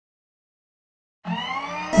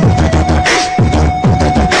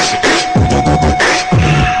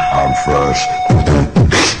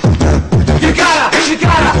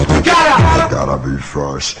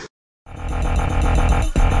EFHS.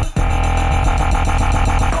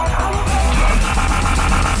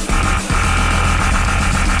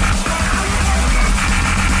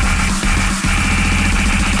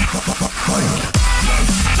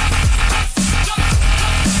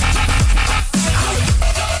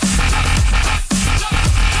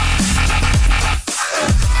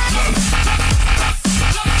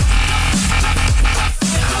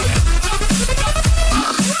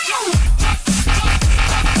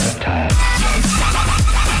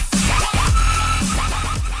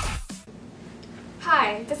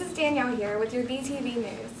 Hi, this is Danielle here with your BTV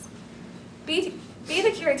News. Be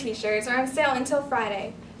the Cure t-shirts are on sale until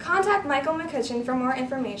Friday. Contact Michael McCutcheon for more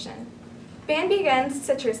information. Band begins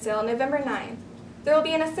citrus sale November 9th. There will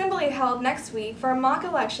be an assembly held next week for a mock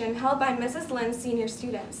election held by Mrs. Lynn's senior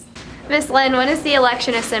students. Miss Lynn, when is the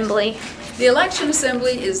election assembly? The election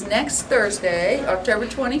assembly is next Thursday, October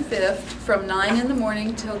 25th, from 9 in the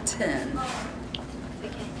morning till 10.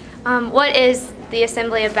 What is the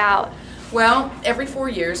assembly about? Well, every 4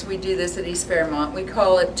 years we do this at East Fairmont. We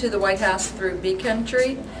call it To the White House Through Bee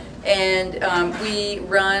Country, and we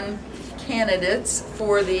run candidates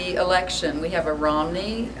for the election. We have a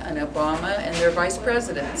Romney, an Obama, and their vice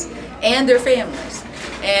presidents, and their families.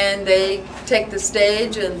 And they take the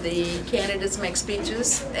stage and the candidates make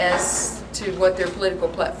speeches as to what their political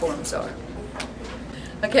platforms are.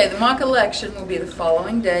 Okay, the mock election will be the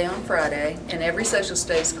following day on Friday, and every social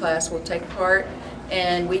studies class will take part.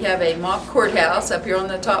 And we have a mock courthouse up here on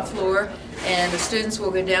the top floor, and the students will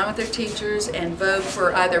go down with their teachers and vote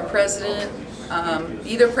for either president,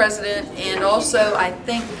 and also I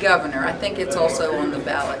think governor. I think it's also on the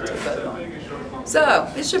ballot to vote on. So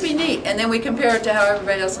it should be neat, and then we compare it to how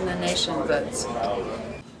everybody else in the nation votes.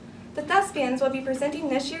 The Thespians will be presenting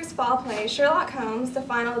this year's fall play, Sherlock Holmes: The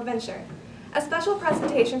Final Adventure. A special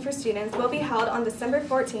presentation for students will be held on December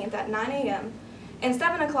 14th at 9 a.m. and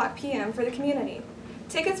 7:00 p.m. for the community.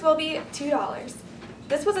 Tickets will be $2.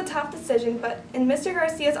 This was a tough decision, but in Mr.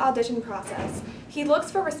 Garcia's audition process, he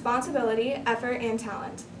looks for responsibility, effort, and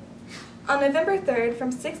talent. On November 3rd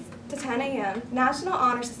from 6 to 10 a.m., National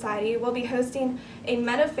Honor Society will be hosting a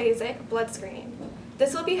metaphasic blood screening.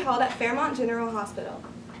 This will be held at Fairmont General Hospital.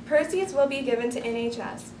 Proceeds will be given to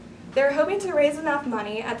NHS. They're hoping to raise enough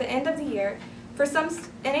money at the end of the year for some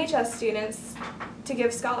NHS students to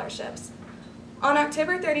give scholarships. On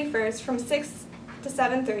October 31st from 6 to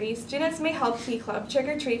 7:30, students may help Key Club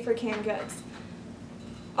trick-or-treat for canned goods.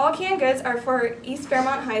 All canned goods are for East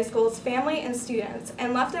Fairmont High School's family and students,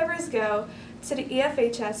 and leftovers go to the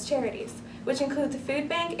EFHS charities, which include the food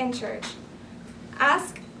bank and church.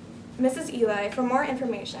 Ask Mrs. Eli for more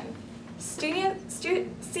information.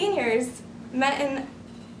 Seniors met in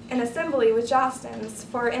an assembly with Jostens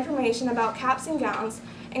for information about caps and gowns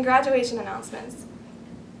and graduation announcements.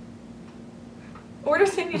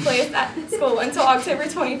 Orders may be placed at school until October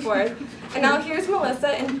 24th. And now here's Melissa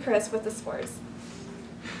and Chris with the sports.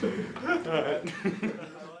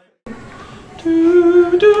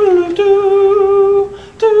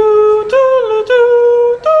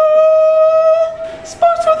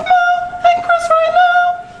 Sports with Mel and Chris right now.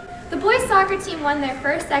 The boys soccer team won their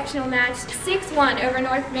first sectional match 6-1 over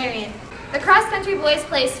North Marion. The cross-country boys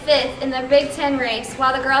placed 5th in the Big Ten race,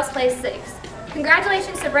 while the girls placed 6th.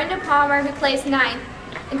 Congratulations to Brenda Palmer, who placed 9th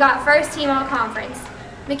and got first team all-conference.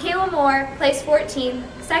 Michaela Moore placed 14th,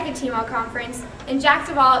 second team all-conference, and Jack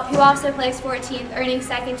DeVault, who also placed 14th, earning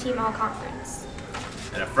second team all-conference.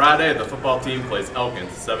 And on Friday, the football team plays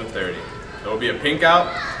Elkins at 7:30. There will be a pink out,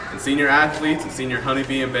 and senior athletes and senior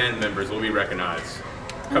Honeybee and band members will be recognized.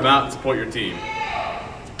 Come out and support your team.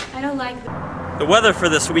 I don't like that. The weather for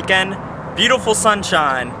this weekend, beautiful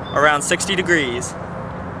sunshine, around 60 degrees.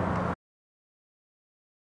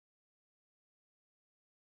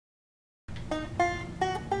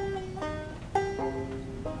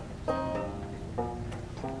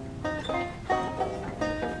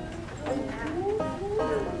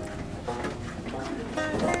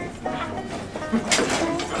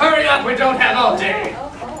 Hurry up, we don't have all day.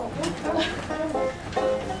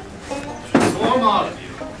 Swarm all of you.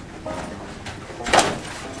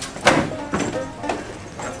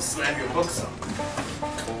 Have to slam your books on.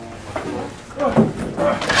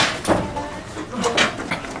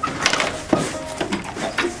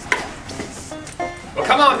 Well,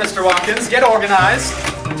 come on, Mr. Watkins, get organized.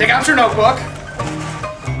 Take out your notebook.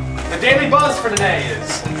 The daily buzz for today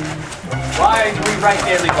is, why do we write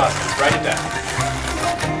daily buzzes? Write it down.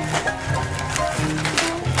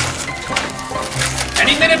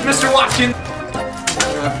 Any minute, Mr. Watkins.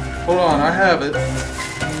 Hold on, I have it.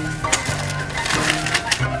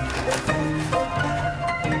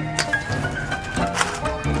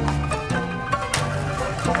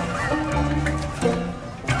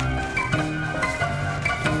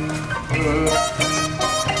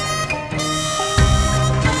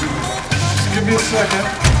 second.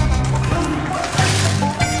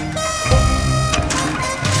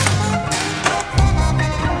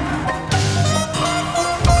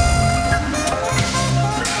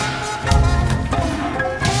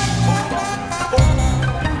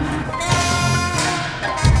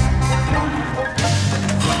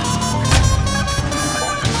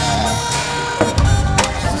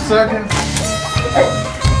 Second.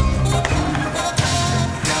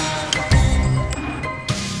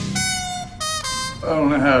 I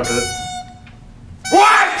don't have it.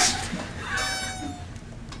 What?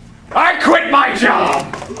 I quit my job!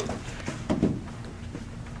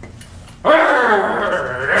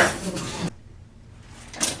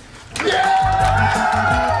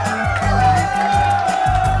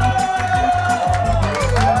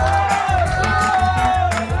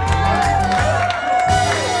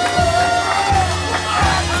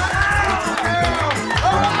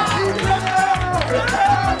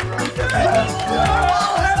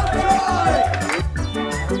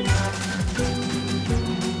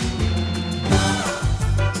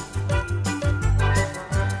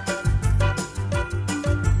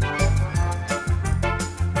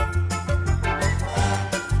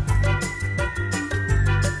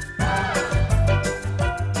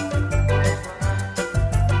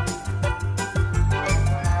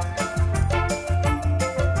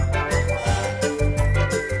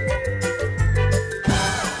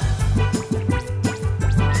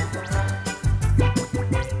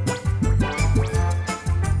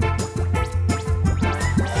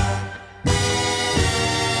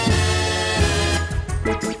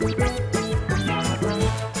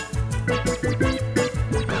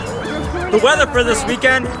 The weather for this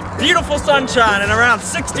weekend, beautiful sunshine and around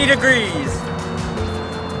 60 degrees.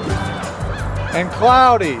 And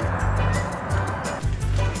cloudy.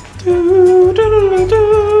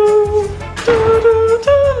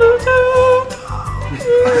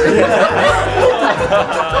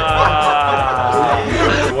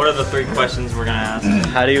 What are the 3 questions we're gonna ask?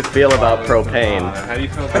 How do you feel about propane? How do you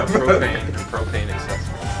feel about propane and propane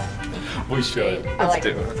accessories? We should. Let's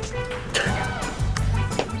do it.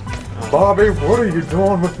 Bobby, what are you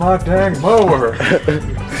doing with my dang mower?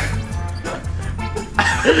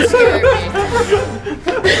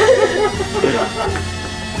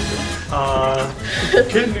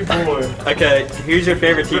 Kidney boy. Okay, who's your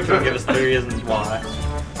favorite teacher and give us 3 reasons why?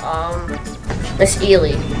 Miss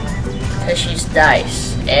Ely, because she's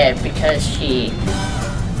nice and because she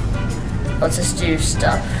lets us do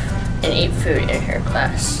stuff and eat food in her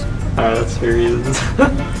class. Alright, that's 3 reasons.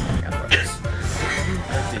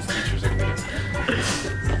 These teachers are gonna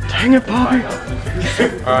get. Dang it, Bobby.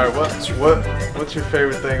 Alright, what's your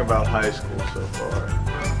favorite thing about high school so far?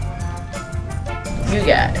 You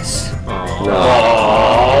guys.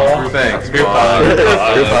 Aww. Thanks, Bobby.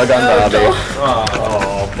 Group hug on Bobby.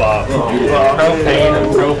 Oh, Bobby.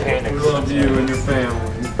 Propane. We love you and your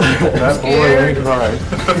family. That boy ain't right.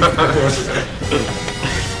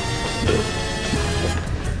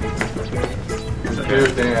 Do a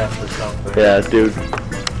dance or something. Yeah, dude.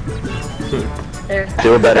 There. Do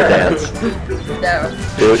a better dance. No.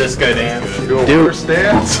 Do Just go dance. Do a worse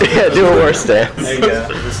dance? Yeah, do a worse dance. There you go.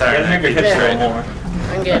 Sorry, make your hips roll more.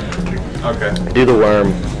 I'm good. Okay. Do the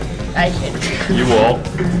worm. I can. You will.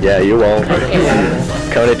 Yeah, you won't.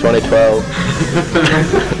 Coney 2012.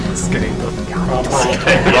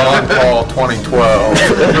 Ron Paul 2012.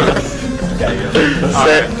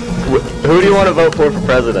 Who do you want to vote for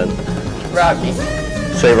president? Rodney.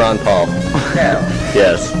 Say Ron Paul. No.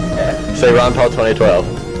 Yes. No. Say Ron Paul 2012.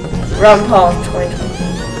 Ron Paul 2020.